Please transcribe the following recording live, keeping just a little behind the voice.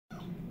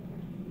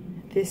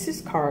This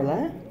is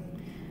Karla.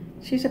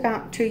 She's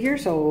about 2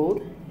 years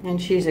old,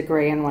 and she's a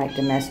gray and white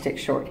domestic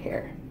short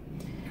hair.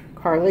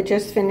 Karla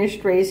just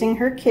finished raising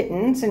her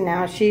kittens, and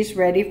now she's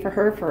ready for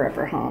her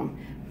forever home,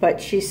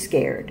 but she's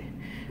scared.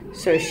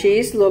 So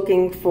she's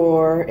looking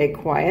for a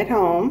quiet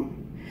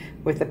home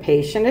with a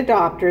patient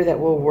adopter that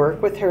will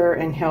work with her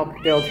and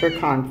help build her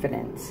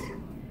confidence.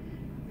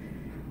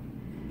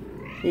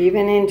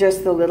 Even in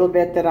just the little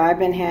bit that I've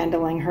been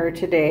handling her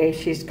today,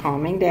 she's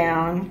calming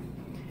down,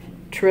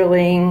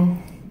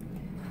 trilling,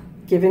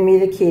 giving me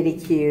the kitty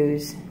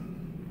cues,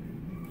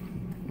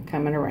 and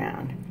coming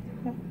around.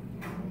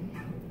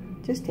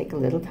 Just take a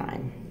little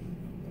time.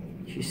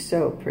 She's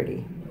so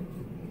pretty.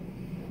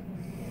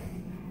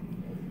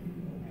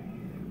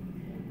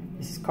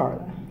 This is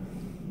Karla.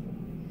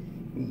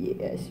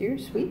 Yes, you're a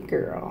sweet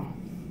girl.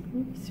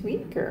 You're a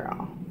sweet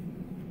girl.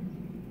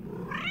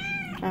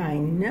 I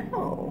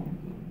know.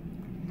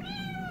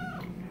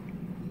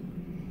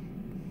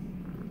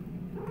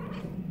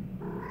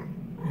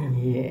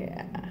 Yeah.